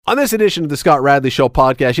On this edition of the Scott Radley Show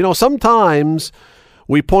podcast, sometimes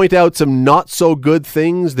we point out some not so good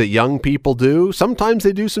things that young people do. Sometimes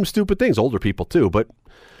they do some stupid things, older people too. But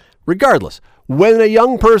regardless, when a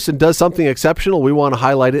young person does something exceptional, we want to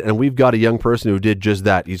highlight it. And we've got a young person who did just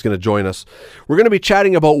that. He's going to join us. We're going to be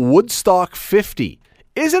chatting about Woodstock 50.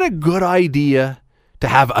 Is it a good idea to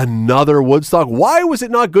have another Woodstock? Why was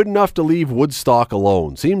it not good enough to leave Woodstock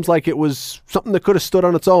alone? Seems like it was something that could have stood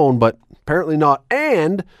on its own, but apparently not.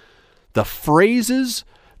 And the phrases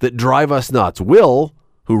that drive us nuts. Will,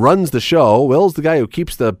 who runs the show, Will's the guy who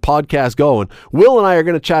keeps the podcast going. Will and I are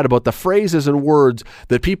going to chat about the phrases and words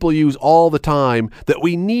that people use all the time that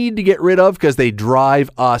we need to get rid of because they drive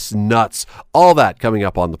us nuts. All that coming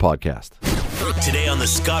up on the podcast. Today on the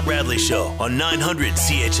Scott Radley Show on 900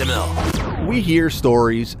 CHML. We hear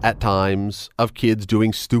stories at times of kids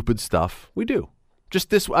doing stupid stuff. We do.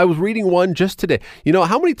 I was reading one just today.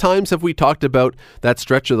 How many times have we talked about that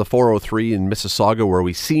stretch of the 403 in Mississauga where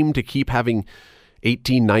we seem to keep having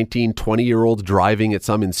 18, 19, 20-year-olds driving at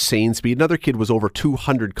some insane speed? Another kid was over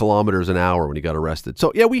 200 kilometers an hour when he got arrested.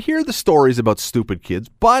 So, yeah, we hear the stories about stupid kids,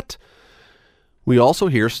 but we also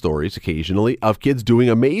hear stories occasionally of kids doing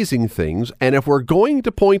amazing things. And if we're going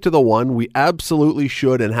to point to the one, we absolutely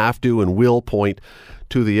should and have to and will point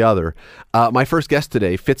to the other. My first guest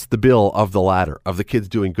today fits the bill of the latter, of the kids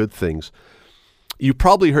doing good things. You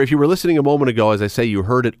probably heard, if you were listening a moment ago, as I say, you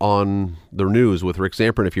heard it on the news with Rick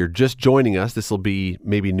Zamperin. If you're just joining us, this will be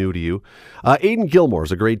maybe new to you. Aidan Gilmore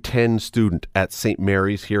is a grade 10 student at St.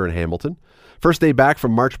 Mary's here in Hamilton. First day back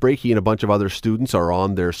from March break, he and a bunch of other students are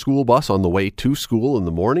on their school bus on the way to school in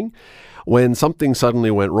the morning when something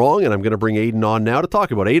suddenly went wrong, and I'm going to bring Aidan on now to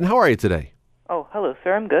talk about it. Aidan, how are you today? Oh, hello,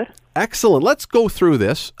 sir. I'm good. Excellent. Let's go through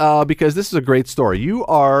this because this is a great story. You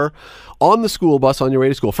are on the school bus on your way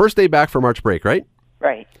to school. First day back from March break, right?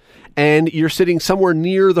 Right. And you're sitting somewhere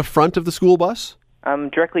near the front of the school bus? I'm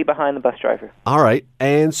directly behind the bus driver. All right.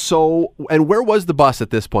 And where was the bus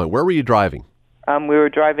at this point? Where were you driving? We were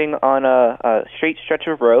driving on a straight stretch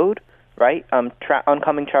of road, right?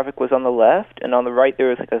 Oncoming traffic was on the left, and on the right there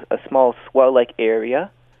was like a small swell-like area.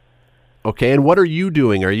 Okay, and what are you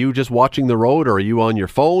doing? Are you just watching the road, or are you on your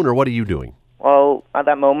phone, or what are you doing? Well, at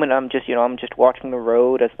that moment, I'm just watching the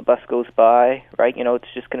road as the bus goes by, right? It's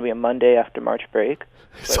just going to be a Monday after March break.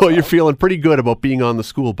 So you're feeling pretty good about being on the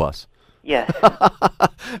school bus? Yes.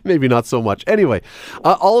 Maybe not so much. Anyway,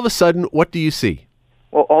 all of a sudden, what do you see?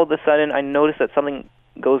 Well, all of a sudden, I notice that something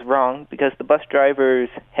goes wrong because the bus driver's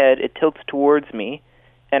head, it tilts towards me,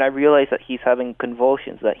 and I realize that he's having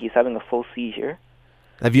convulsions, that he's having a full seizure.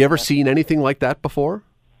 Have you ever seen anything like that before?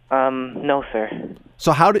 No, sir.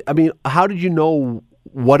 So how did you know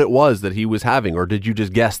what it was that he was having, or did you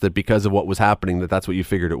just guess that because of what was happening that's what you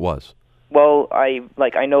figured it was? Well, I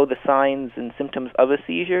know the signs and symptoms of a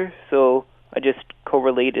seizure, so I just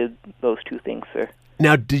correlated those two things, sir.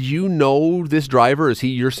 Now, did you know this driver? Is he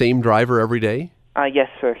your same driver every day? Yes,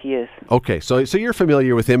 sir, he is. Okay, so you're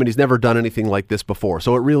familiar with him, and he's never done anything like this before,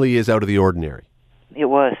 so it really is out of the ordinary. It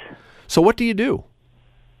was. So what do you do?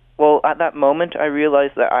 Well, at that moment, I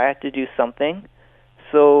realized that I had to do something,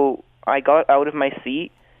 so I got out of my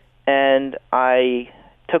seat, and I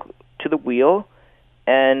took to the wheel,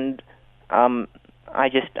 and I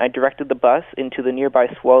directed the bus into the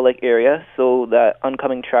nearby swell-like area so that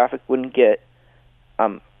oncoming traffic wouldn't get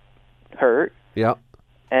hurt. Yeah.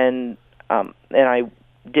 And I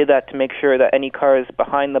did that to make sure that any cars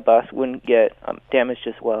behind the bus wouldn't get damaged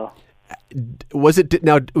as well. Was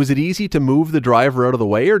it easy to move the driver out of the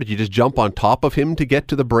way, or did you just jump on top of him to get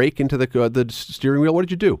to the brake into the steering wheel? What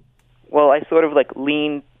did you do? Well, I sort of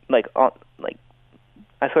leaned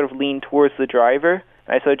towards the driver.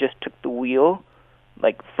 And I sort of just took the wheel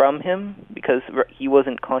from him because he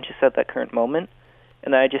wasn't conscious at that current moment,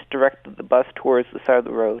 and then I just directed the bus towards the side of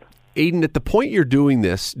the road. Aidan, at the point you're doing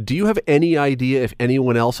this, do you have any idea if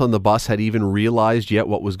anyone else on the bus had even realized yet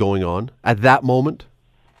what was going on at that moment?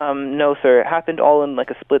 No, sir. It happened all in a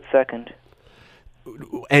split second.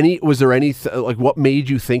 Was there any what made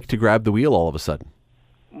you think to grab the wheel all of a sudden?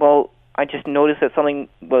 Well, I just noticed that something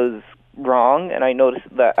was wrong, and I noticed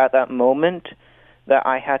that at that moment that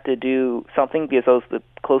I had to do something because I was the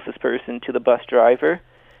closest person to the bus driver,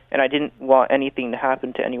 and I didn't want anything to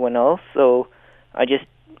happen to anyone else, so it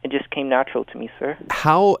just came natural to me, sir.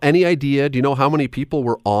 Any idea, do you know how many people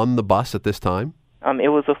were on the bus at this time? It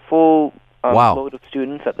was a full Wow. load of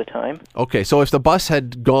students at the time. Okay, so if the bus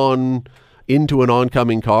had gone into an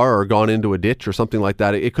oncoming car or gone into a ditch or something like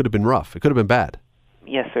that, it could have been rough. It could have been bad.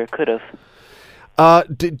 Yes, sir, it could have.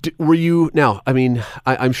 Were you now? I mean,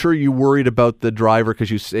 I'm sure you worried about the driver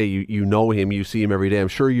because you say you know him, you see him every day. I'm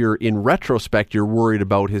sure in retrospect, you're worried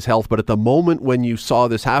about his health. But at the moment when you saw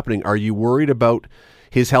this happening, are you worried about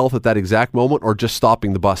his health at that exact moment, or just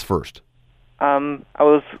stopping the bus first? I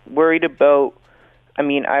was worried about. I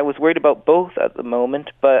mean, I was worried about both at the moment,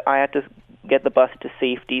 but I had to get the bus to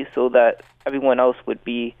safety so that everyone else would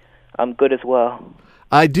be good as well.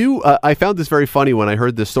 I found this very funny when I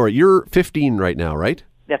heard this story. You're 15 right now, right?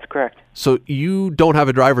 That's correct. So you don't have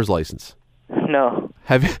a driver's license? No.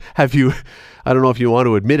 Have you, I don't know if you want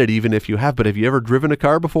to admit it, even if you have, but have you ever driven a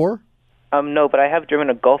car before? No, but I have driven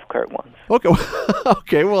a golf cart once. Okay,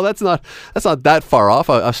 okay. Well, that's not that far off.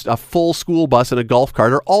 A full school bus and a golf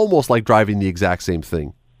cart are almost like driving the exact same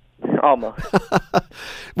thing. Almost.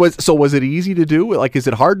 Was it easy to do? Like, is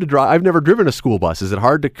it hard to drive? I've never driven a school bus. Is it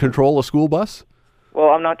hard to control a school bus?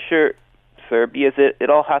 Well, I'm not sure, sir, because it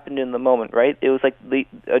all happened in the moment, right? It was like the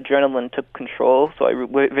adrenaline took control, so I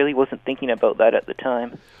really wasn't thinking about that at the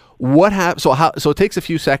time. What So it takes a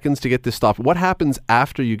few seconds to get this stopped. What happens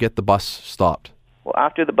after you get the bus stopped? Well,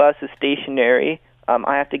 after the bus is stationary,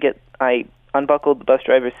 I unbuckled the bus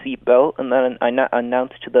driver's seat belt, and then I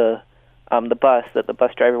announced to the bus that the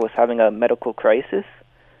bus driver was having a medical crisis.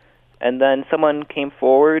 And then someone came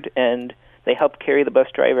forward and they helped carry the bus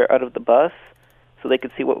driver out of the bus so they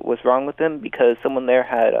could see what was wrong with him, because someone there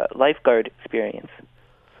had a lifeguard experience.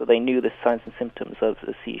 So they knew the signs and symptoms of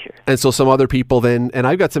the seizure. And so some other people then, and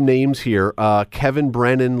I've got some names here, Kevin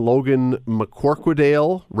Brennan, Logan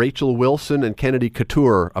McCorquodale, Rachel Wilson, and Kennedy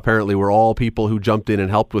Couture apparently were all people who jumped in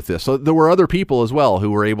and helped with this. So there were other people as well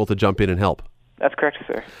who were able to jump in and help. That's correct,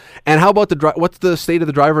 sir. And how about what's the state of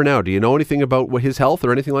the driver now? Do you know anything about his health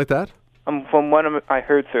or anything like that? From what I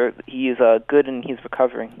heard, sir, he is good and he's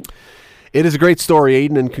recovering. It is a great story,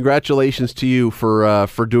 Aidan, and congratulations to you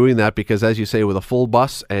for doing that, because, as you say, with a full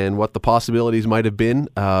bus and what the possibilities might have been,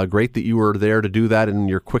 great that you were there to do that, and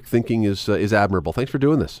your quick thinking is admirable. Thanks for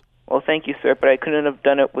doing this. Well, thank you, sir, but I couldn't have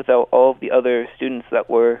done it without all of the other students that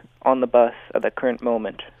were on the bus at the current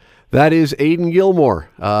moment. That is Aidan Gilmore.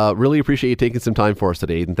 Really appreciate you taking some time for us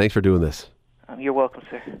today, Aidan. Thanks for doing this. You're welcome,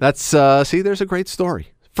 sir. That's there's a great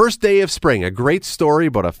story. First day of spring, a great story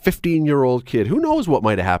about a 15-year-old kid. Who knows what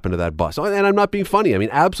might have happened to that bus? And I'm not being funny. I mean,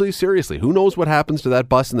 absolutely seriously. Who knows what happens to that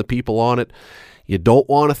bus and the people on it? You don't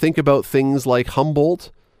want to think about things like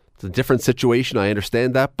Humboldt. It's a different situation. I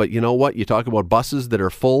understand that. But you know what? You talk about buses that are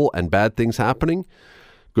full and bad things happening.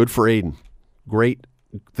 Good for Aidan. Great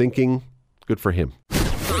thinking. Good for him.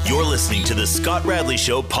 You're listening to the Scott Radley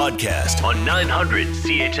Show podcast on 900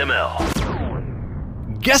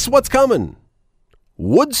 CHML. Guess what's coming?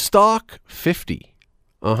 Woodstock 50.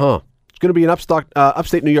 It's going to be in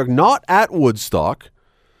upstate New York, not at Woodstock.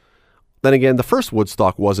 Then again, the first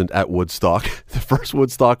Woodstock wasn't at Woodstock. The first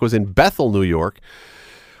Woodstock was in Bethel, New York,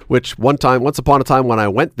 which once upon a time when I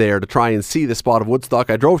went there to try and see the spot of Woodstock,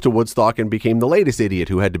 I drove to Woodstock and became the latest idiot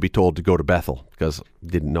who had to be told to go to Bethel because I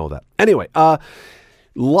didn't know that. Anyway,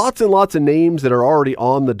 lots and lots of names that are already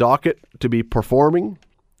on the docket to be performing.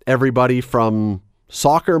 Everybody from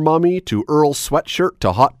Soccer Mummy to Earl Sweatshirt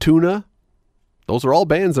to Hot Tuna. Those are all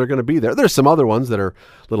bands that are going to be there. There's some other ones that are a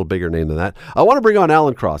little bigger name than that. I want to bring on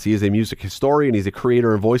Alan Cross. He is a music historian. He's a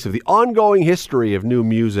creator and voice of the ongoing history of new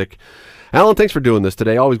music. Alan, thanks for doing this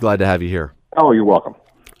today. Always glad to have you here. Oh, you're welcome.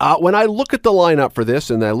 When I look at the lineup for this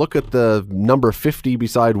and I look at the number 50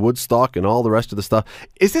 beside Woodstock and all the rest of the stuff,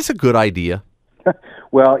 is this a good idea?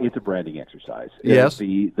 Well, it's a branding exercise. Yes.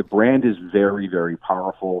 The brand is very, very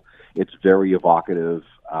powerful. It's very evocative.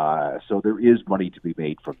 So there is money to be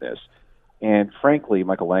made from this. And frankly,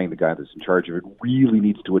 Michael Lang, the guy that's in charge of it, really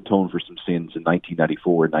needs to atone for some sins in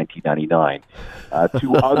 1994 and 1999.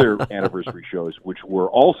 Two other anniversary shows, which were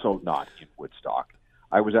also not in Woodstock.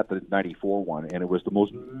 I was at the 94 one, and it was the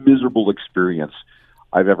most miserable experience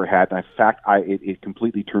I've ever had. And in fact, it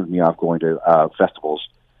completely turned me off going to festivals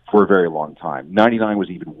for a very long time. 99 was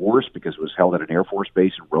even worse because it was held at an Air Force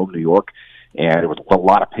base in Rome, New York, and it was a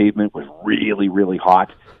lot of pavement. It was really, really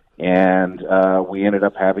hot. And we ended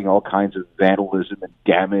up having all kinds of vandalism and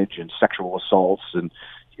damage and sexual assaults and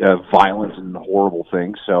violence and horrible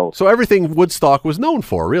things. So everything Woodstock was known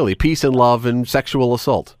for, really, peace and love and sexual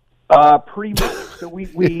assault. Pretty much. So we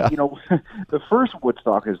yeah. The first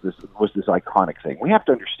Woodstock was this iconic thing. We have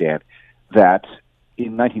to understand that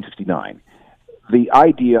in 1969, the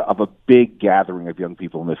idea of a big gathering of young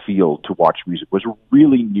people in the field to watch music was a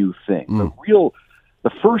really new thing.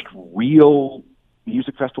 The first real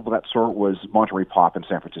music festival of that sort was Monterey Pop in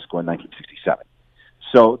San Francisco in 1967.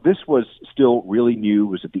 So this was still really new. It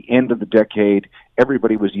was at the end of the decade.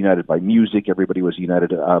 Everybody was united by music. Everybody was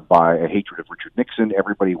united by a hatred of Richard Nixon.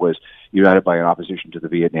 Everybody was united by an opposition to the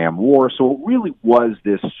Vietnam War. So it really was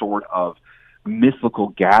this sort of mythical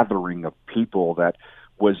gathering of people that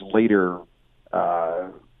was later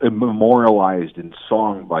memorialized in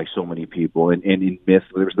song by so many people. And in myth,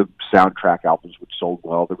 there was the soundtrack albums which sold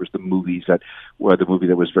well. There was the movies the movie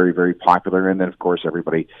that was very, very popular. And then, of course,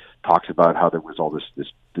 everybody talks about how there was all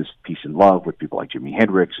this peace and love with people like Jimi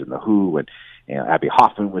Hendrix and The Who, and Abby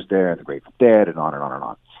Hoffman was there, and the Grateful Dead, and on and on and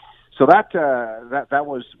on. So that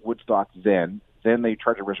was Woodstock then. Then they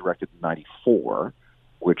tried to resurrect it in '94,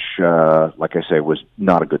 which, like I say, was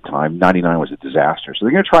not a good time. '99 was a disaster. So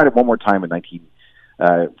they're going to try it one more time in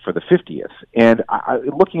for the 50th. And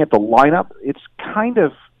looking at the lineup, it's kind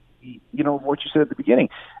of, what you said at the beginning,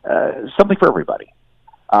 something for everybody.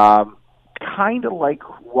 Kind of like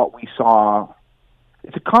what we saw.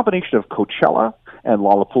 It's a combination of Coachella and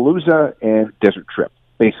Lollapalooza and Desert Trip.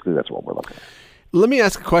 Basically, that's what we're looking at. Let me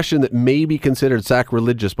ask a question that may be considered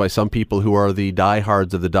sacrilegious by some people who are the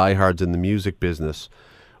diehards of the diehards in the music business.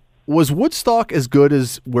 Was Woodstock as good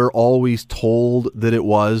as we're always told that it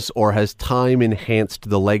was, or has time enhanced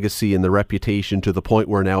the legacy and the reputation to the point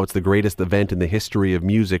where now it's the greatest event in the history of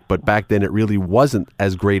music, but back then it really wasn't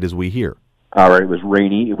as great as we hear? All right, it was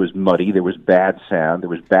rainy, it was muddy, there was bad sound, there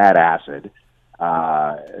was bad acid,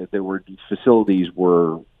 facilities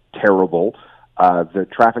were terrible, the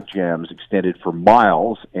traffic jams extended for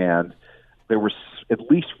miles, and there were at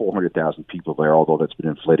least 400,000 people there, although that's been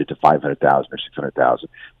inflated to 500,000 or 600,000,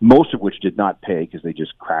 most of which did not pay because they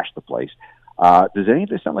just crashed the place. Does any of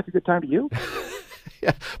this sound like a good time to you?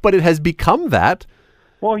 Yeah, but it has become that.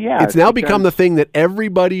 Well, yeah. It's now become the thing that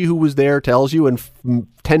everybody who was there tells you, and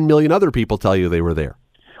 10 million other people tell you they were there.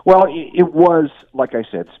 Well, it was, like I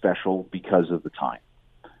said, special because of the time,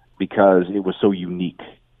 because it was so unique,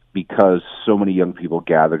 because so many young people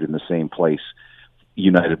gathered in the same place,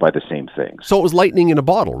 united by the same things. So it was lightning in a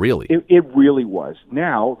bottle, really. It really was.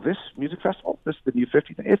 Now, this music festival, the new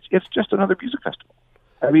 50th, it's just another music festival.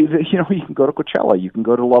 I mean, you can go to Coachella, you can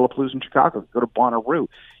go to Lollapalooza in Chicago, you can go to Bonnaroo,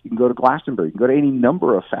 you can go to Glastonbury, you can go to any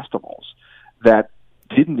number of festivals that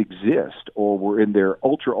didn't exist or were in their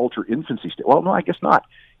ultra infancy state. Well, no, I guess not.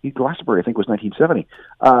 Glastonbury, I think, was 1970.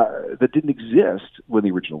 That didn't exist when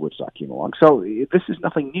the original Woodstock came along. So this is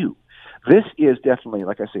nothing new. This is definitely,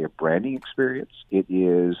 like I say, a branding experience. It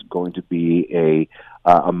is going to be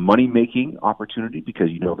a money-making opportunity because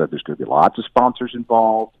you know that there's going to be lots of sponsors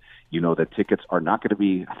involved. You know that tickets are not going to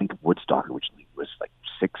be, I think Woodstock originally was like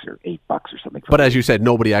 $6 or $8 or something. But as you said,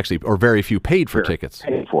 nobody actually, or very few paid for tickets.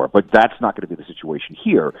 Paid for it. But that's not going to be the situation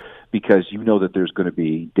here because you know that there's going to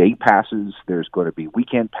be day passes, there's going to be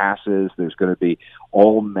weekend passes, there's going to be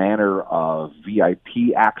all manner of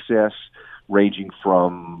VIP access, ranging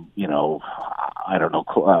from,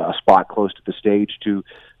 a spot close to the stage to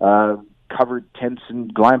covered tents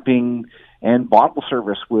and glamping and bottle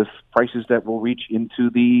service with prices that will reach into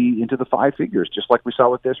the five figures, just like we saw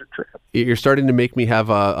with Desert Trip. You're starting to make me have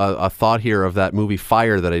a thought here of that movie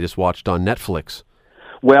Fire that I just watched on Netflix.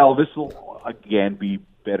 Well, this will, again, be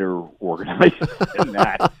better organized than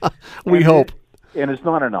that. We hope. And it's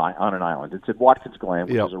not on an island. It's at Watkins Glen,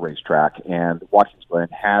 which is a racetrack, and Watkins Glen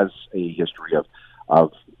has a history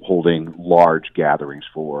of holding large gatherings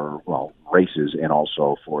for, races and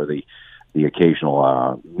also for the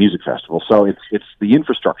occasional music festival. So it's the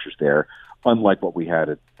infrastructure's there, unlike what we had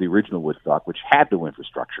at the original Woodstock, which had no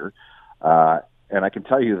infrastructure. And I can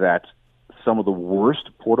tell you that some of the worst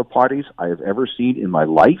porta potties I have ever seen in my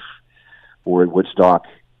life were at Woodstock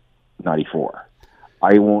 '94.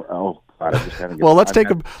 I won't. Oh God, I'm just having. Well, let's take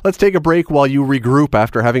a break while you regroup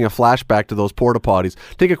after having a flashback to those porta potties.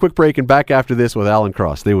 Take a quick break and back after this with Alan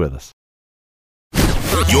Cross. Stay with us.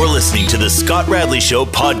 You're listening to the Scott Radley Show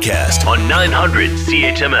podcast on 900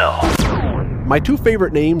 CHML. My two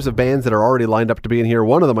favorite names of bands that are already lined up to be in here,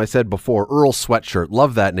 one of them I said before, Earl Sweatshirt.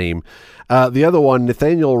 Love that name. The other one,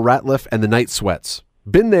 Nathaniel Ratliff and the Night Sweats.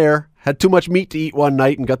 Been there, had too much meat to eat one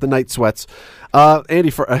night and got the night sweats. Alan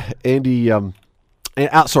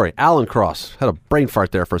Cross. Had a brain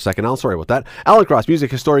fart there for a second. Alan, sorry about that. Alan Cross,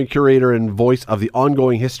 music historian, curator, and voice of the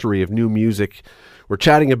ongoing history of new music. We're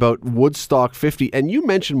chatting about Woodstock 50, and you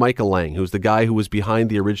mentioned Michael Lang, who's the guy who was behind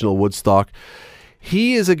the original Woodstock.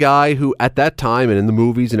 He is a guy who, at that time, and in the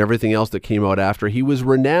movies and everything else that came out after, he was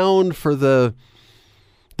renowned for the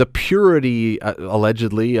purity,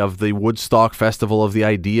 allegedly, of the Woodstock Festival, of the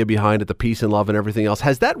idea behind it, the peace and love and everything else.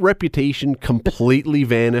 Has that reputation completely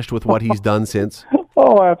vanished with what he's done since?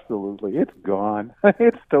 Oh, absolutely. It's gone.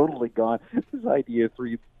 It's totally gone. This idea of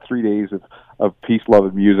three days of peace, love,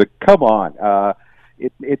 and music. Come on.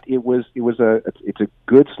 It's a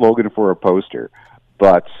good slogan for a poster,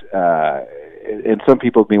 but and some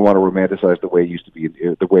people may want to romanticize the way it used to be,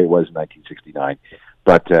 the way it was in 1969.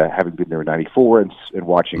 But having been there in '94 and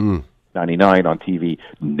watching '99 on TV,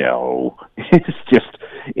 no,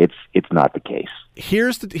 it's not the case.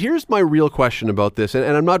 Here's my real question about this, and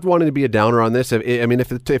I'm not wanting to be a downer on this.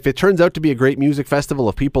 If it turns out to be a great music festival,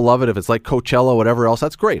 if people love it, if it's like Coachella, whatever else,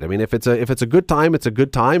 that's great. I mean, if it's a good time, it's a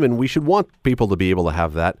good time, and we should want people to be able to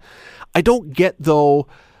have that. I don't get though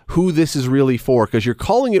who this is really for, because you're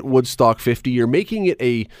calling it Woodstock 50, you're making it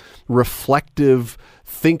a reflective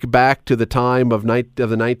think back to the time of the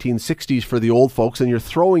 1960s for the old folks, and you're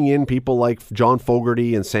throwing in people like John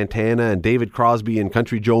Fogerty and Santana and David Crosby and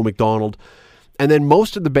Country Joe McDonald. And then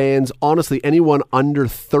most of the bands, honestly, anyone under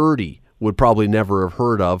 30 would probably never have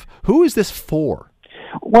heard of. Who is this for?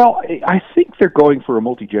 Well, I think they're going for a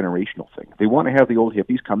multi-generational thing. They want to have the old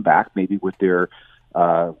hippies come back, maybe with their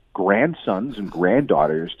grandsons and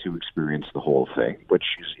granddaughters, to experience the whole thing, which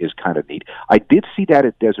is kind of neat. I did see that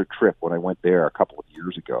at Desert Trip when I went there a couple of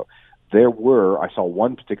years ago. I saw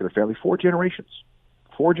one particular family, four generations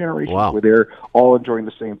wow, where they're all enjoying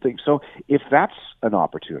the same thing. So if that's an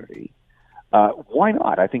opportunity, why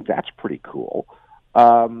not? I think that's pretty cool.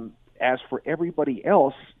 As for everybody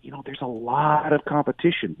else, there's a lot of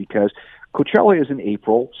competition because Coachella is in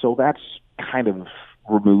April, so that's kind of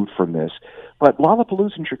removed from this. But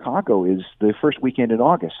Lollapalooza in Chicago is the first weekend in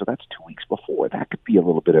August, so that's 2 weeks before. That could be a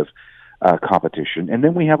little bit of competition. And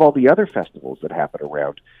then we have all the other festivals that happen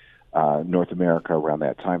around North America around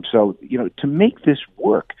that time. So, to make this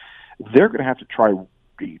work, they're going to have to try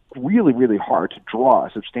really, really hard to draw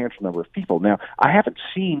a substantial number of people. Now, I haven't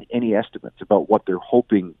seen any estimates about what they're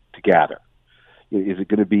hoping to gather. Is it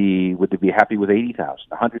going to be, would they be happy with 80,000,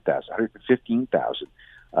 100,000, 115,000,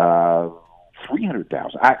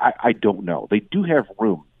 300,000? I don't know. They do have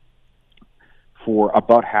room for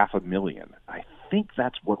about 500,000. I think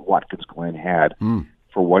that's what Watkins Glen had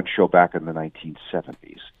for one show back in the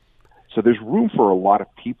 1970s. So there's room for a lot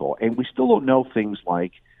of people, and we still don't know things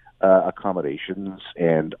like accommodations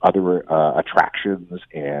and other attractions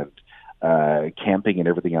and camping and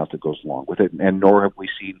everything else that goes along with it, and nor have we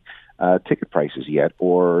seen ticket prices yet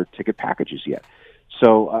or ticket packages yet.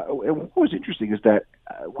 So what was interesting is that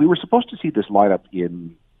we were supposed to see this lineup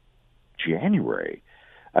in January.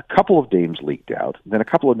 A couple of names leaked out, then a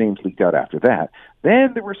couple of names leaked out after that.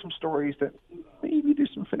 Then there were some stories that maybe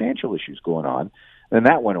there's some financial issues going on, and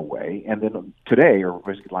that went away. And then today, or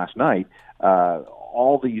last night,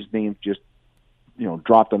 all these names just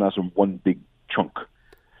dropped on us in one big chunk.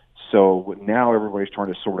 So now everybody's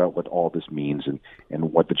trying to sort out what all this means and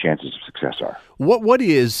what the chances of success are. What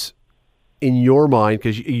is, in your mind,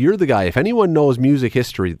 because you're the guy, if anyone knows music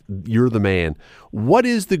history, you're the man. What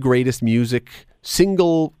is the greatest music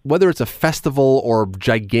single, whether it's a festival or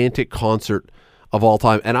gigantic concert of all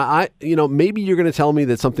time? And I maybe you're going to tell me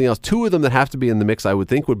that something else. Two of them that have to be in the mix, I would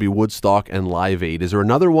think, would be Woodstock and Live Aid. Is there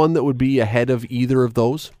another one that would be ahead of either of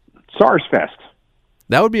those? SARS Fest.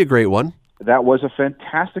 That would be a great one. That was a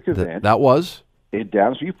fantastic event. That was? In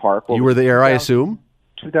Downsview Park. You were there, I assume?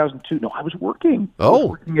 2002. No, I was working. Oh. I was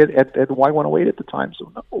working at Y108 at the time,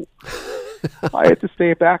 so no. I had to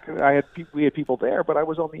stay back. We had people there, but I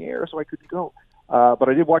was on the air, so I couldn't go. But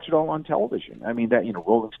I did watch it all on television. I mean, that,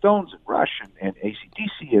 Rolling Stones and Rush and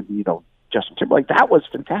AC/DC and, Justin Timberlake, that was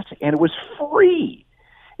fantastic. And it was free.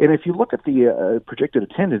 And if you look at the projected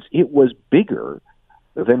attendance, it was bigger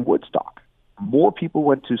than Woodstock. More people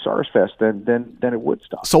went to SARS Fest than at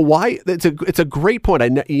Woodstock. So why? It's a great point.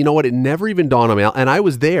 You know what? It never even dawned on me. And I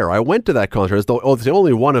was there. I went to that concert. It's the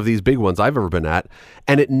only one of these big ones I've ever been at,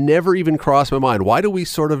 and it never even crossed my mind. Why do we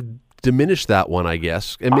sort of diminish that one? I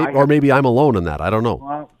guess, or maybe I'm alone in that. I don't know.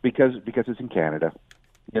 Well, because it's in Canada.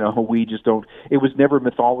 We just don't. It was never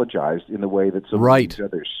mythologized in the way that some of these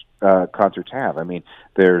other concerts have. I mean,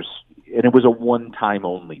 and it was a one-time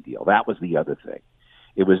only deal. That was the other thing.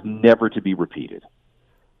 It was never to be repeated,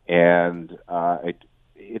 and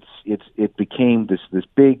it became this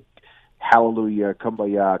big hallelujah,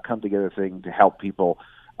 kumbaya, come together thing to help people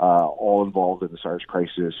all involved in the SARS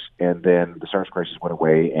crisis, and then the SARS crisis went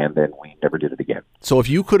away, and then we never did it again. So if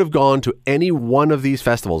you could have gone to any one of these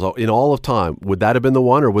festivals in all of time, would that have been the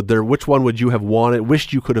one, or which one would you have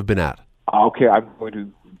wished you could have been at? Okay, I'm going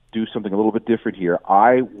to do something a little bit different here.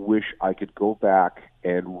 I wish I could go back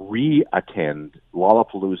and re-attend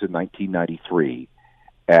Lollapalooza in 1993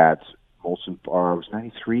 at Molson Park. Was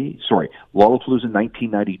 93? Sorry, Lollapalooza in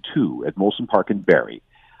 1992 at Molson Park in Barrie.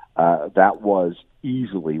 that was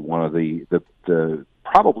easily one of the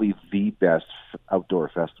probably the best outdoor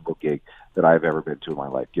festival gig that I've ever been to in my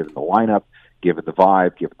life, given the lineup, given the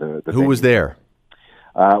vibe, given the Who was there?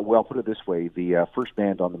 Well, put it this way, the first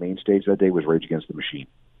band on the main stage that day was Rage Against the Machine.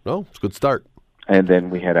 Oh, it's a good start. And then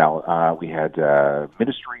we had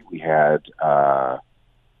Ministry, we had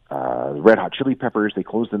Red Hot Chili Peppers. They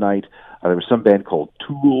closed the night. There was some band called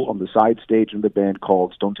Tool on the side stage, and the band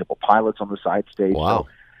called Stone Temple Pilots on the side stage. Wow. So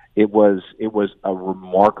it was a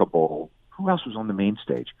remarkable. Who else was on the main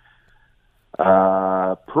stage?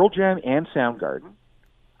 Pearl Jam and Soundgarden,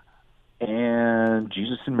 and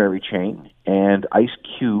Jesus and Mary Chain, and Ice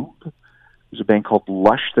Cube. There's a band called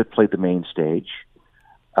Lush that played the main stage.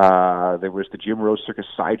 There was the Jim Rose Circus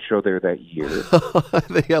sideshow there that year.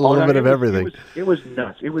 They got a little bit of everything. It was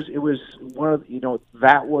nuts. It was one of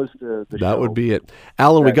that was the that show. Would be it.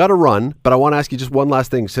 Alan, we got to run, but I want to ask you just one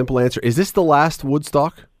last thing. Simple answer: is this the last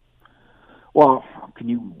Woodstock? Well,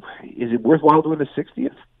 is it worthwhile doing the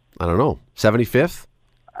 60th? I don't know. 75th?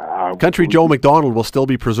 Country Joe McDonald will still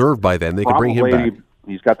be preserved by then. They can bring him back.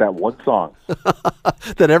 He's got that one song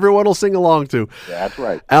that everyone will sing along to. That's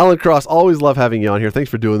right. Alan Cross, always love having you on here. Thanks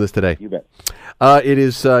for doing this today. You bet. It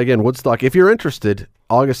is, again, Woodstock. If you're interested,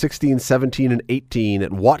 August 16, 17, and 18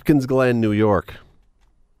 at Watkins Glen, New York.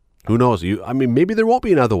 Who knows? Maybe there won't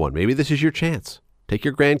be another one. Maybe this is your chance. Take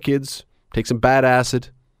your grandkids, take some bad acid,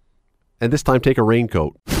 and this time take a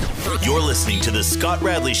raincoat. You're listening to the Scott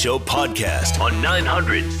Radley Show podcast on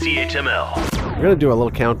 900 CHML. We're going to do a little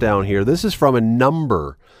countdown here. This is from a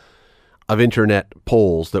number of internet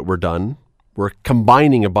polls that were done. We're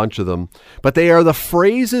combining a bunch of them, but they are the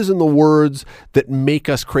phrases and the words that make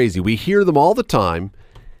us crazy. We hear them all the time.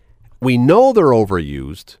 We know they're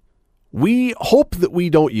overused. We hope that we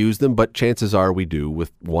don't use them, but chances are we do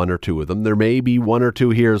with one or two of them. There may be one or two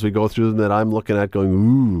here as we go through them that I'm looking at going,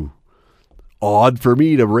 ooh, odd for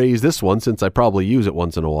me to raise this one since I probably use it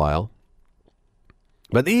once in a while.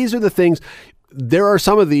 But these are the things. There are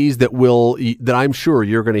some of these that I'm sure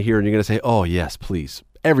you're going to hear and you're going to say, oh, yes, please.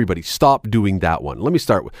 Everybody stop doing that one. Let me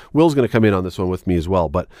start with, Will's going to come in on this one with me as well,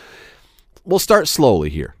 but we'll start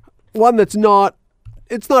slowly here. One that's not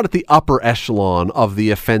at the upper echelon of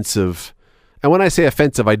the offensive. And when I say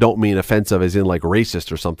offensive, I don't mean offensive as in like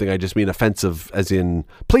racist or something. I just mean offensive as in,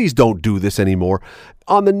 please don't do this anymore.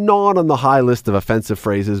 On the high list of offensive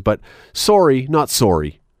phrases, but sorry, not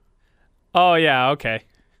sorry. Oh, yeah, okay.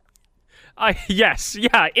 Yes,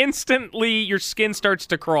 yeah, instantly your skin starts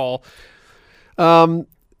to crawl.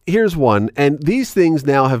 Here's one, and these things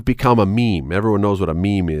now have become a meme. Everyone knows what a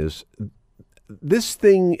meme is. This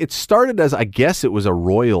thing, it started as, I guess it was a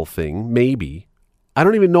royal thing, maybe. I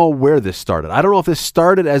don't even know where this started. I don't know if this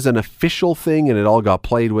started as an official thing and it all got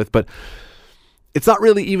played with, but it's not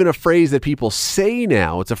really even a phrase that people say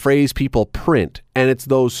now. It's a phrase people print, and it's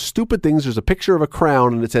those stupid things. There's a picture of a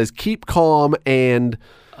crown, and it says, keep calm and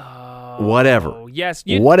whatever. Yes.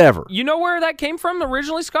 Whatever. You know where that came from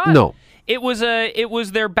originally, Scott? No. It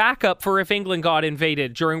was their backup for if England got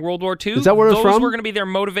invaded during World War II. Is that where it's from? Those were going to be their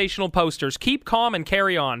motivational posters. Keep calm and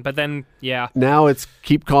carry on. But then, yeah. Now it's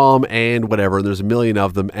keep calm and whatever. And there's a million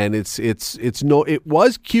of them, and it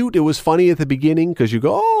was cute. It was funny at the beginning because you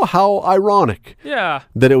go, oh, how ironic. Yeah.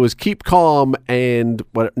 That it was keep calm and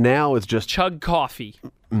what? Now it's just chug coffee.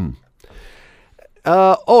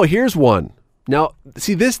 Here's one. Now,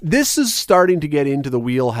 see, this is starting to get into the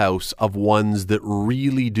wheelhouse of ones that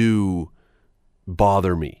really do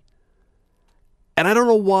bother me. And I don't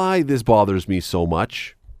know why this bothers me so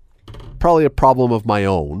much. Probably a problem of my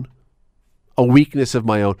own, a weakness of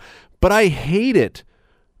my own. But I hate it.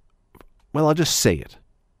 Well, I'll just say it.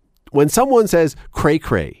 When someone says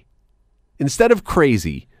cray-cray, instead of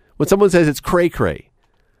crazy, when someone says it's cray-cray,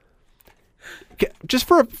 just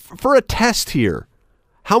for a test here,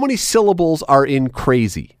 how many syllables are in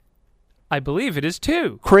crazy? I believe it is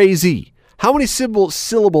 2. Crazy. How many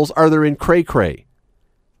syllables are there in cray-cray?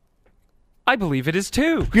 I believe it is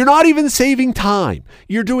 2. You're not even saving time.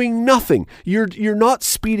 You're doing nothing. You're not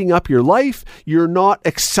speeding up your life. You're not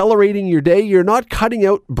accelerating your day. You're not cutting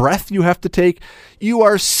out breath you have to take. You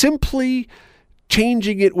are simply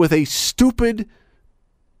changing it with a stupid,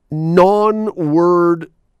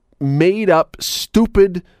 non-word, made-up,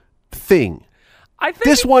 stupid thing. I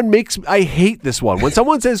hate this one. When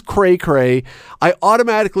someone says cray cray, I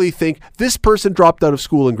automatically think this person dropped out of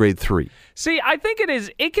school in grade 3. See, I think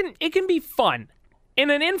it can be fun.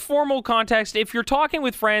 In an informal context, if you're talking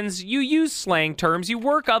with friends, you use slang terms, you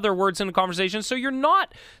work other words in a conversation so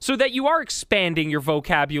that you are expanding your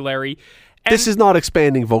vocabulary. This is not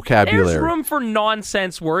expanding vocabulary. There's room for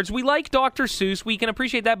nonsense words. We like Dr. Seuss. We can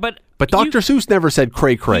appreciate that, but Dr. Seuss never said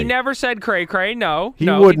cray-cray. He never said cray-cray. No, he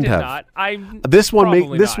wouldn't he did have. Not. This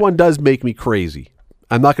one does make me crazy.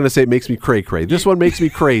 I'm not going to say it makes me cray-cray. This one makes me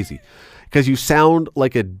crazy because you sound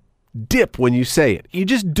like a dip when you say it. You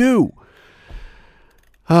just do.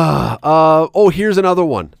 Here's another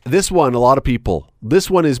one. This one, a lot of people. This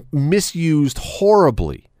one is misused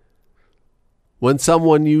horribly. When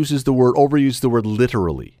someone overuses the word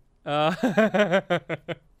literally. And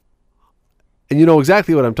you know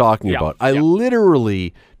exactly what I'm talking about. I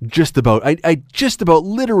literally just about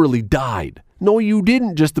literally died. No, you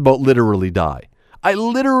didn't just about literally die. I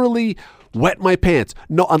literally wet my pants.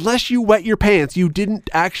 No, unless you wet your pants, you didn't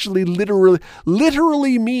actually literally.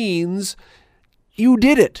 Literally means you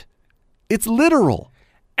did it. It's literal.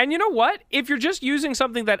 And you know what? If you're just using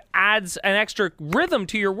something that adds an extra rhythm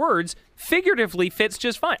to your words, figuratively fits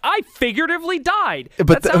just fine. I figuratively died.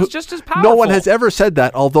 But that sounds just as powerful. No one has ever said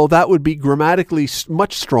that, although that would be grammatically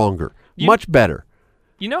much stronger, much better.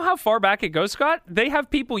 You know how far back it goes, Scott? They have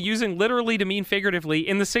people using literally to mean figuratively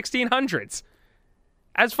in the 1600s.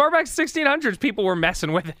 As far back as 1600s, people were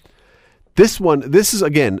messing with it. This is,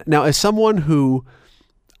 again, now as someone who,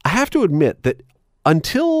 I have to admit that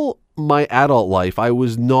until my adult life, I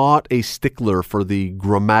was not a stickler for the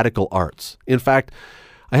grammatical arts. In fact,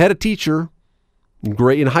 I had a teacher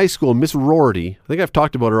in high school, Miss Rorty, I think I've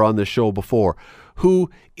talked about her on this show before, who,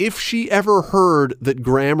 if she ever heard that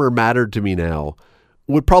grammar mattered to me now,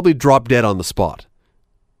 would probably drop dead on the spot.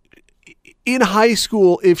 In high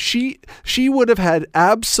school, if she would have had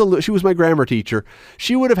she was my grammar teacher,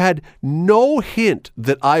 she would have had no hint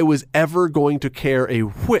that I was ever going to care a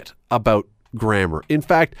whit about grammar. In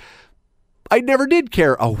fact, I never did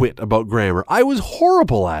care a whit about grammar. I was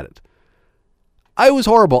horrible at it. I was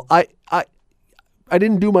horrible. I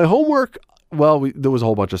didn't do my homework. Well, there was a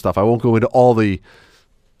whole bunch of stuff. I won't go into all the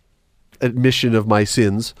admission of my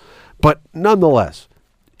sins, but nonetheless,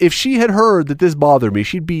 if she had heard that this bothered me,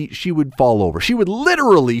 she would fall over. She would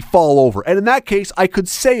literally fall over. And in that case, I could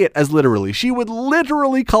say it as literally. She would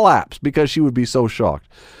literally collapse because she would be so shocked.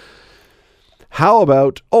 How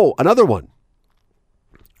about, another one.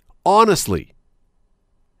 Honestly.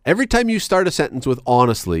 Every time you start a sentence with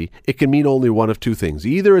honestly, it can mean only one of two things.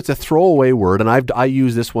 Either it's a throwaway word, and I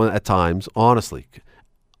use this one at times, honestly.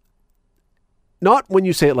 Not when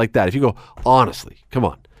you say it like that. If you go, honestly, come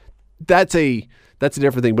on. That's a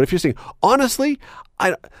different thing. But if you're saying, honestly,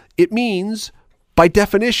 it means, by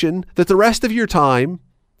definition, that the rest of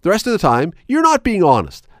the time, you're not being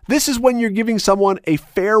honest. This is when you're giving someone a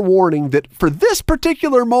fair warning that for this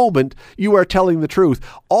particular moment, you are telling the truth.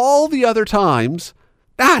 All the other times,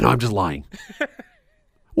 no, I'm just lying.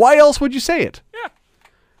 Why else would you say it? Yeah.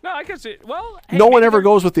 No, I can see it. Well, hey, no one ever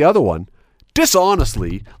goes with the other one.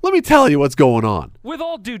 Dishonestly, let me tell you what's going on. With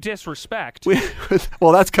all due disrespect.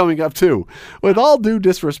 Well, that's coming up too. With all due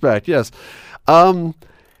disrespect, yes.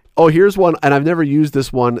 Here's one, and I've never used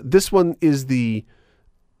this one. This one is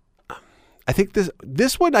I think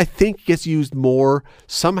this one gets used more.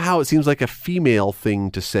 Somehow it seems like a female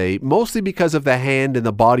thing to say, mostly because of the hand and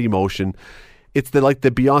the body motion. It's the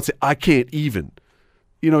Beyonce, I can't even.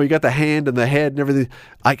 You know, you got the hand and the head and everything.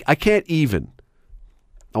 I can't even.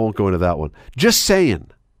 I won't go into that one. Just saying.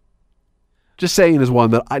 Just saying is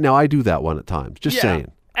one that I do that one at times. Just saying.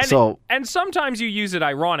 And sometimes you use it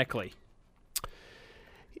ironically.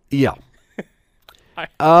 Yeah.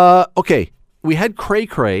 Okay. We had cray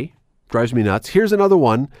cray. Drives me nuts. Here's another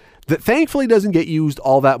one that thankfully doesn't get used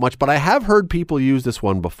all that much, but I have heard people use this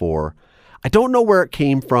one before. I don't know where it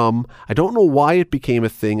came from. I don't know why it became a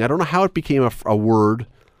thing. I don't know how it became a word.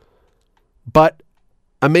 But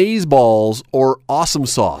amazeballs or awesome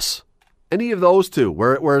sauce. Any of those two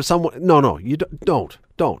where someone... No, you don't.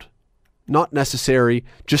 Not necessary,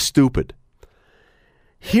 just stupid.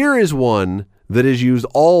 Here is one that is used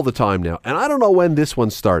all the time now. And I don't know when this one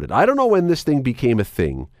started. I don't know when this thing became a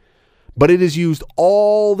thing. But it is used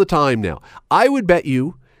all the time now. I would bet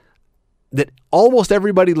you that almost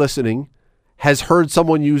everybody listening has heard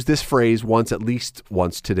someone use this phrase at least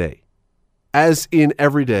once today. As in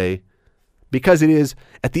every day. Because it is,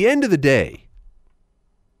 at the end of the day,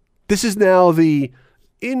 this is now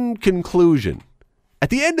in conclusion, at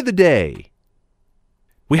the end of the day,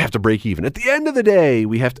 we have to break even. At the end of the day,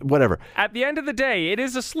 we have to, whatever. At the end of the day, it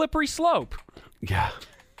is a slippery slope. Yeah.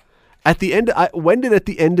 At the end, when did at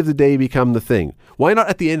the end of the day become the thing? Why not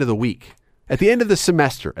at the end of the week? At the end of the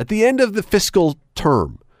semester? At the end of the fiscal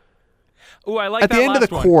term? Ooh, I like that. At the end of the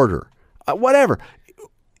quarter? Whatever.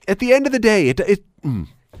 At the end of the day,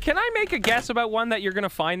 Can I make a guess about one that you're going to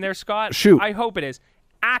find there, Scott? Shoot. I hope it is.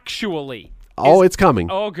 actually. It's coming.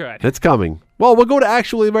 Oh, good. It's coming. Well, we'll go to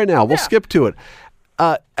actually right now. We'll skip to it.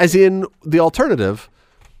 As in the alternative,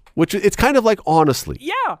 which it's kind of like honestly.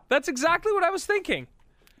 Yeah, that's exactly what I was thinking.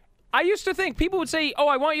 I used to think people would say,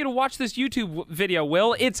 I want you to watch this YouTube video,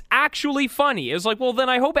 Will. It's actually funny. It's like, well, then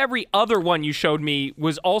I hope every other one you showed me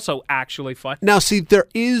was also actually funny. Now, see, there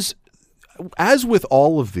is, as with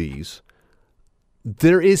all of these,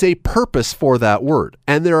 there is a purpose for that word.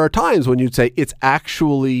 And there are times when you'd say it's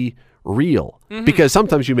actually real. Mm-hmm. Because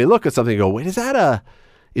sometimes you may look at something and go, wait, is that a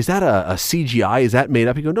CGI? Is that made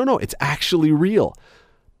up? You go, no, it's actually real.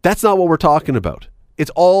 That's not what we're talking about. It's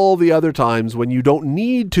all the other times when you don't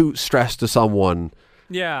need to stress to someone.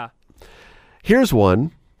 Yeah. Here's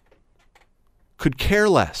one. Could care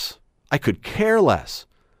less. I could care less.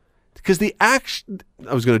 Because I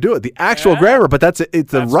was going to do it. The actual grammar, but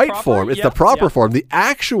it's the right proper form. It's the proper form. The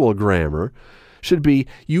actual grammar should be,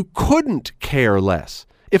 you couldn't care less.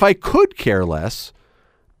 If I could care less,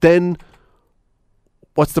 then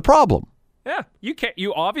what's the problem? Yeah,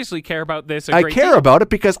 you obviously care about this I care about it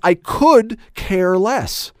because I could care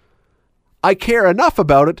less. I care enough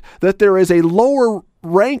about it that there is a lower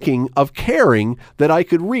ranking of caring that I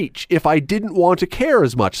could reach if I didn't want to care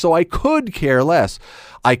as much. So I could care less.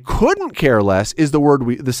 I couldn't care less is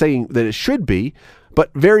the saying that it should be, but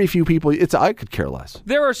very few people, I could care less.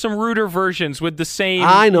 There are some ruder versions with the same.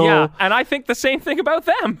 I know. Yeah, and I think the same thing about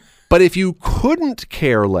them. But if you couldn't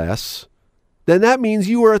care less, then that means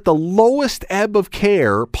you are at the lowest ebb of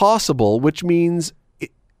care possible, which means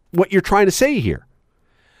what you're trying to say here.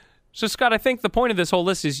 So, Scott, I think the point of this whole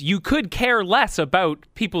list is you could care less about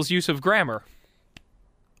people's use of grammar.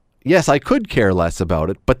 Yes, I could care less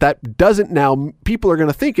about it, but that doesn't now, people are going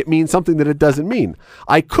to think it means something that it doesn't mean.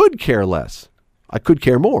 I could care less. I could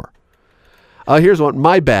care more. Here's one.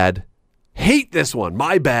 My bad. Hate this one.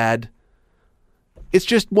 My bad. It's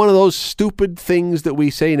just one of those stupid things that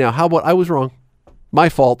we say now. How about I was wrong? My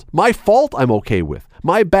fault. My fault I'm okay with.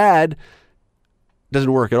 My bad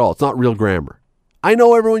doesn't work at all. It's not real grammar. I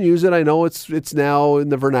know everyone uses it. I know it's now in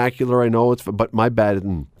the vernacular. I know but my bad.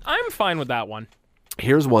 I'm fine with that one.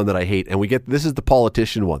 Here's one that I hate, and this is the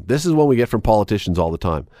politician one. This is one we get from politicians all the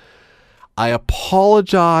time. I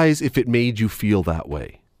apologize if it made you feel that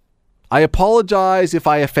way. I apologize if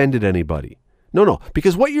I offended anybody. No,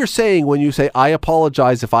 because what you're saying when you say, I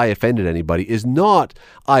apologize if I offended anybody is not,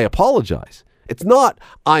 I apologize. It's not,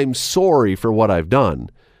 I'm sorry for what I've done.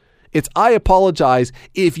 It's, I apologize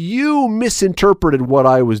if you misinterpreted what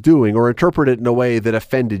I was doing or interpreted it in a way that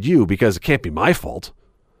offended you, because it can't be my fault.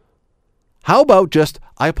 How about just,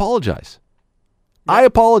 I apologize. I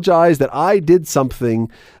apologize that I did something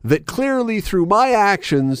that clearly through my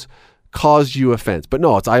actions caused you offense. But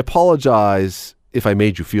no, it's, I apologize if I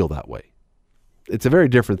made you feel that way. It's a very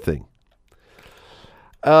different thing.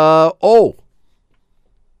 Sorry,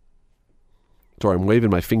 I'm waving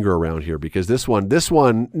my finger around here because this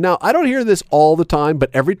one, now I don't hear this all the time, but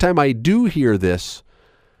every time I do hear this,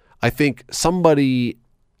 I think somebody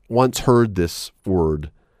once heard this word,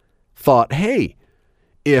 thought, hey,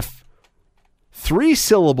 if 3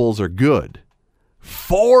 syllables are good,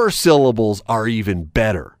 4 syllables are even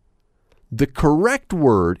better. The correct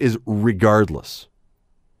word is regardless.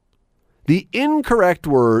 The incorrect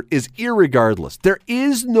word is irregardless. There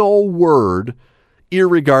is no word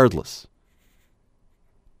irregardless.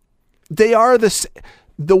 They are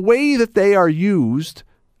the way that they are used,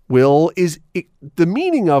 the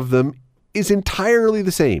meaning of them is entirely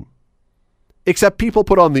the same. Except people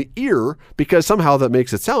put on the ear because somehow that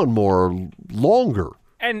makes it sound more longer.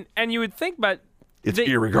 And you would think, but it's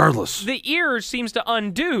irregardless. The ear seems to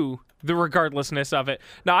undo the regardlessness of it.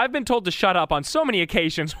 Now, I've been told to shut up on so many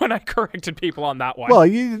occasions when I corrected people on that one. Well,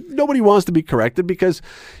 nobody wants to be corrected because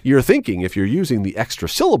you're thinking if you're using the extra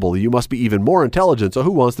syllable, you must be even more intelligent, so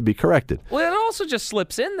who wants to be corrected? Well, it also just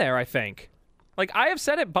slips in there, I think. Like, I have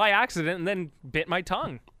said it by accident and then bit my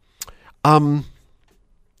tongue.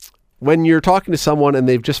 When you're talking to someone and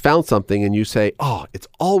they've just found something and you say, oh, it's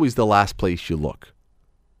always the last place you look.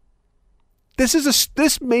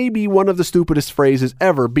 This may be one of the stupidest phrases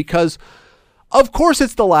ever because, of course,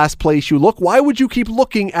 it's the last place you look. Why would you keep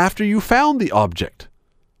looking after you found the object?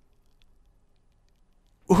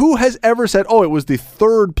 Who has ever said, oh, it was the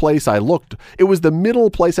third place I looked. It was the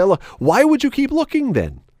middle place I looked. Why would you keep looking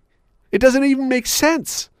then? It doesn't even make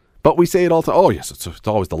sense. But we say it all the time. Oh, yes, it's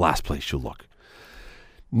always the last place you look.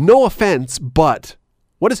 No offense, but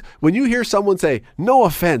when you hear someone say, no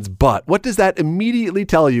offense, but, what does that immediately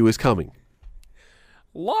tell you is coming?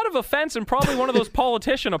 A lot of offense and probably one of those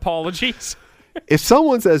politician apologies. If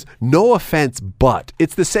someone says, no offense, but,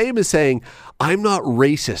 it's the same as saying, I'm not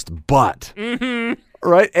racist, but. Mm-hmm.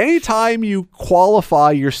 Right? Anytime you qualify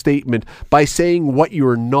your statement by saying what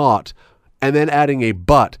you're not and then adding a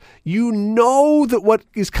but, you know that what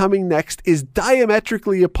is coming next is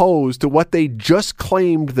diametrically opposed to what they just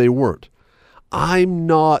claimed they weren't. I'm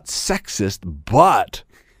not sexist, but...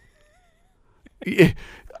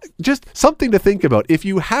 Just something to think about. If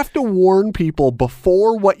you have to warn people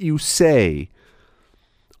before what you say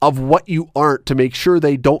of what you aren't to make sure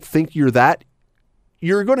they don't think you're that,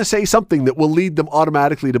 you're going to say something that will lead them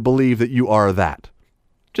automatically to believe that you are that.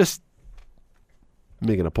 Just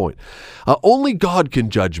making a point. Only God can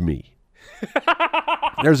judge me.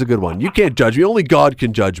 There's a good one. You can't judge me. Only God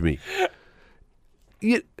can judge me.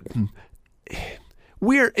 It's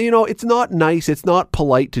not nice. It's not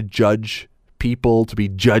polite to judge people, to be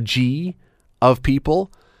judgy of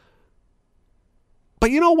people.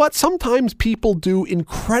 But you know what? Sometimes people do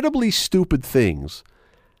incredibly stupid things.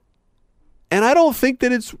 And I don't think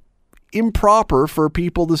that it's improper for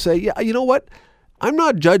people to say, yeah, you know what? I'm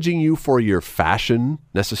not judging you for your fashion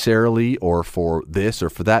necessarily or for this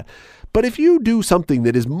or for that. But if you do something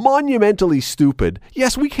that is monumentally stupid,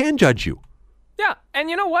 yes, we can judge you. Yeah, and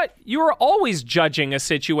you know what? You're always judging a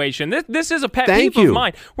situation. This is a pet Thank peeve you. of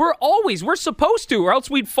mine. We're supposed to, or else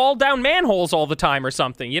we'd fall down manholes all the time or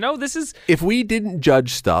something. This is... If we didn't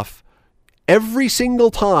judge stuff, every single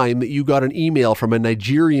time that you got an email from a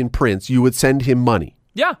Nigerian prince, you would send him money.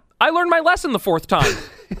 Yeah, I learned my lesson the fourth time.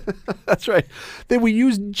 That's right. Then we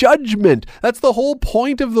use judgment. That's the whole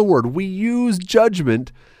point of the word. We use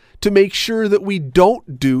judgment to make sure that we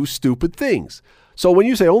don't do stupid things. So when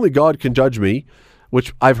you say only God can judge me,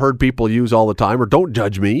 which I've heard people use all the time, or don't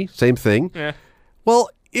judge me, same thing. Yeah.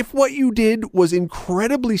 Well, if what you did was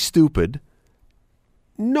incredibly stupid,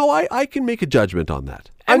 no, I can make a judgment on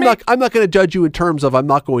that. I'm not going to judge you in terms of I'm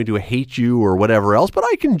not going to hate you or whatever else, but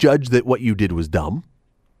I can judge that what you did was dumb.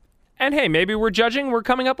 And hey, maybe we're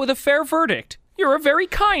coming up with a fair verdict. You're a very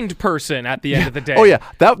kind person at the end of the day. Oh yeah,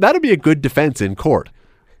 that'd be a good defense in court.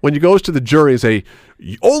 When you goes to the jury and say,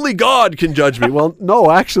 only God can judge me. Well, no,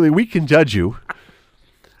 actually, we can judge you.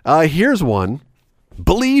 Here's one.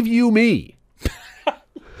 Believe you me.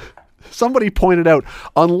 Somebody pointed out,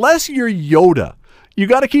 unless you're Yoda, you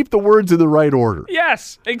got to keep the words in the right order.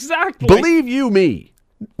 Yes, exactly. Believe you me.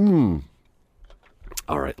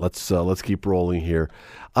 All right, let's keep rolling here.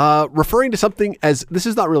 Referring to something as, this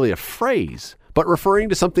is not really a phrase, but referring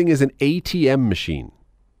to something as an ATM machine.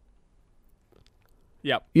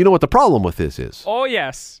 Yep. You know what the problem with this is? Oh,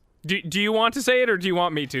 yes. Do you want to say it or do you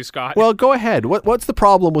want me to, Scott? Well, go ahead. What's the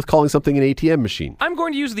problem with calling something an ATM machine? I'm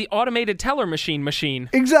going to use the automated teller machine.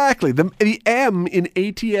 Exactly. The M in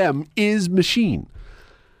ATM is machine.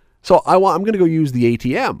 So I'm going to go use the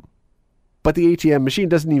ATM. But the ATM machine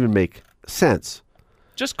doesn't even make sense.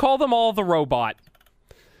 Just call them all the robot.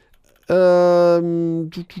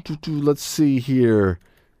 Let's see here.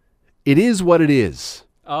 It is what it is.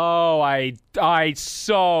 Oh, I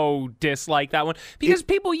so dislike that one because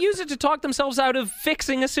people use it to talk themselves out of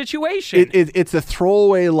fixing a situation. It's a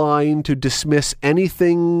throwaway line to dismiss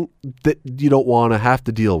anything that you don't want to have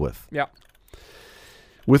to deal with. Yeah.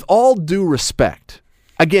 With all due respect,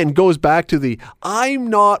 again, goes back to the I'm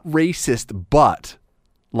not racist, but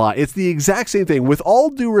lie. It's the exact same thing. With all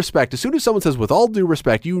due respect, as soon as someone says with all due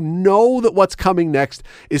respect, you know that what's coming next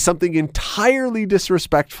is something entirely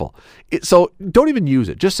disrespectful. So don't even use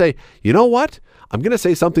it. Just say, you know what? I'm going to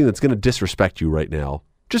say something that's going to disrespect you right now.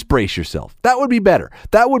 Just brace yourself. That would be better.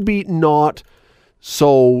 That would be not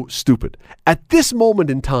so stupid. At this moment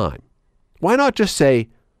in time, why not just say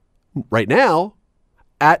right now,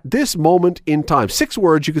 at this moment in time? 6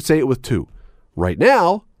 words, you could say it with 2. Right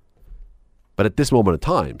now, but at this moment in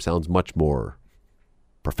time sounds much more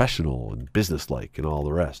professional and businesslike and all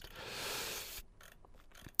the rest.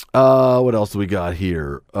 What else do we got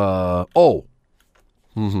here?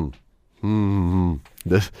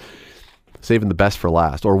 This, saving the best for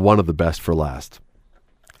last, or one of the best for last.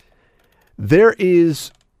 There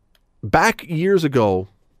is, back years ago,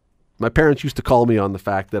 my parents used to call me on the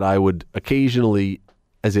fact that I would occasionally,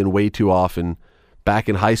 as in way too often, back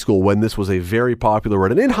in high school when this was a very popular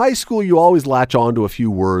word. And in high school, you always latch on to a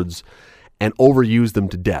few words and overuse them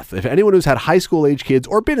to death. If anyone who's had high school age kids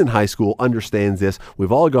or been in high school understands this,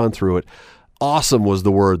 we've all gone through it. Awesome was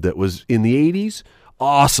the word that was in the 80s.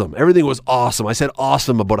 Awesome. Everything was awesome. I said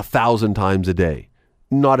awesome about 1,000 times a day.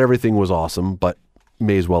 Not everything was awesome, but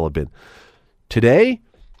may as well have been. Today,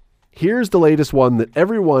 here's the latest one that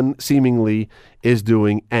everyone seemingly is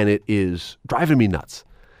doing, and it is driving me nuts.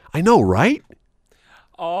 I know, right?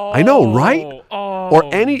 Oh, I know, right? Oh. Or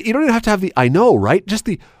you don't even have to have the I know, right? Just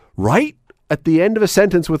the right at the end of a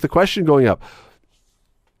sentence with the question going up.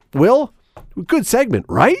 Will, Good segment,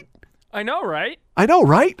 right? I know, right? I know,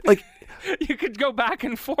 right? Like, You could go back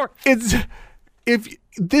and forth.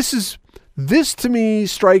 This to me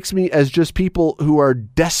strikes me as just people who are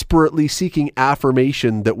desperately seeking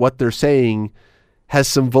affirmation that what they're saying has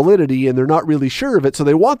some validity and they're not really sure of it. So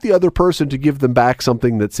they want the other person to give them back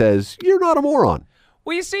something that says, you're not a moron.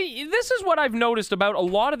 Well, you see, this is what I've noticed about a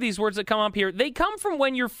lot of these words that come up here. They come from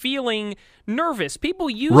when you're feeling nervous. People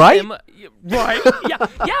use them. Right?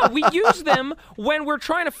 Yeah, we use them when we're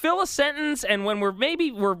trying to fill a sentence and when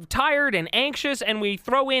we're tired and anxious and we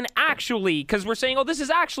throw in actually because we're saying, oh, this is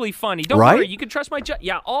actually funny. Don't worry, you can trust my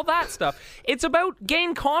Yeah, all that stuff. It's about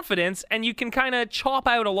gain confidence and you can kind of chop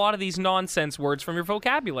out a lot of these nonsense words from your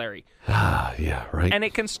vocabulary. Yeah, right. And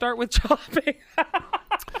it can start with chopping.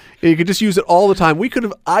 You could just use it all the time.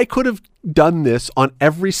 I could have done this on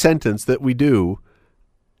every sentence that we do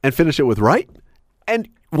and finish it with right. And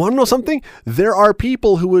want to know something? There are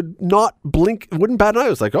people who would not blink, wouldn't bat an eye.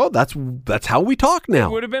 It's like, oh, that's how we talk now.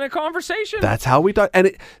 It would have been a conversation. That's how we talk.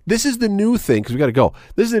 And this is the new thing, because we got to go.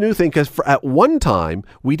 This is the new thing, because at one time,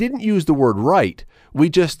 we didn't use the word right. We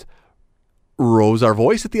just rose our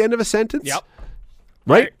voice at the end of a sentence. Yep.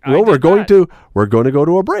 Right? Well, we're going to go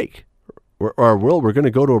to a break. Or we're going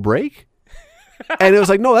to go to a break? And it was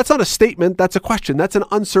like, no, that's not a statement. That's a question. That's an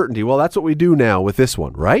uncertainty. Well, that's what we do now with this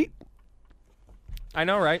one, right? I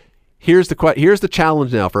know, right? Here's the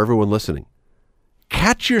challenge now for everyone listening.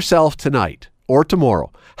 Catch yourself tonight or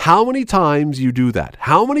tomorrow. How many times you do that?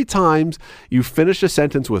 How many times you finish a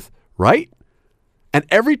sentence with right? And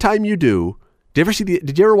every time you do,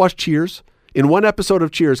 did you ever watch Cheers? In one episode of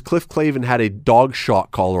Cheers, Cliff Clavin had a dog shock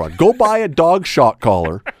collar on. Go buy a dog shock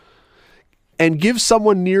collar. And give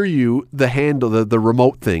someone near you the handle, the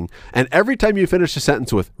remote thing. And every time you finish a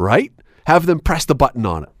sentence with right, have them press the button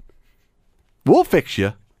on it. We'll fix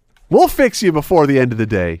you. We'll fix you before the end of the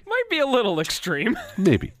day. Might be a little extreme.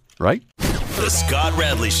 Maybe, right? The Scott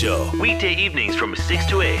Radley Show. Weekday evenings from 6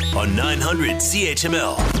 to 8 on 900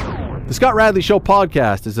 CHML. The Scott Radley Show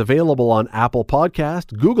podcast is available on Apple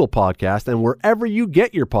Podcast, Google Podcast, and wherever you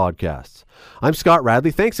get your podcasts. I'm Scott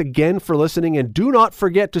Radley. Thanks again for listening, and do not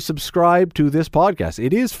forget to subscribe to this podcast.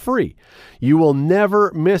 It is free. You will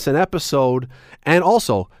never miss an episode, and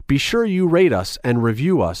also be sure you rate us and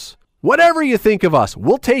review us. Whatever you think of us,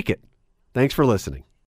 we'll take it. Thanks for listening.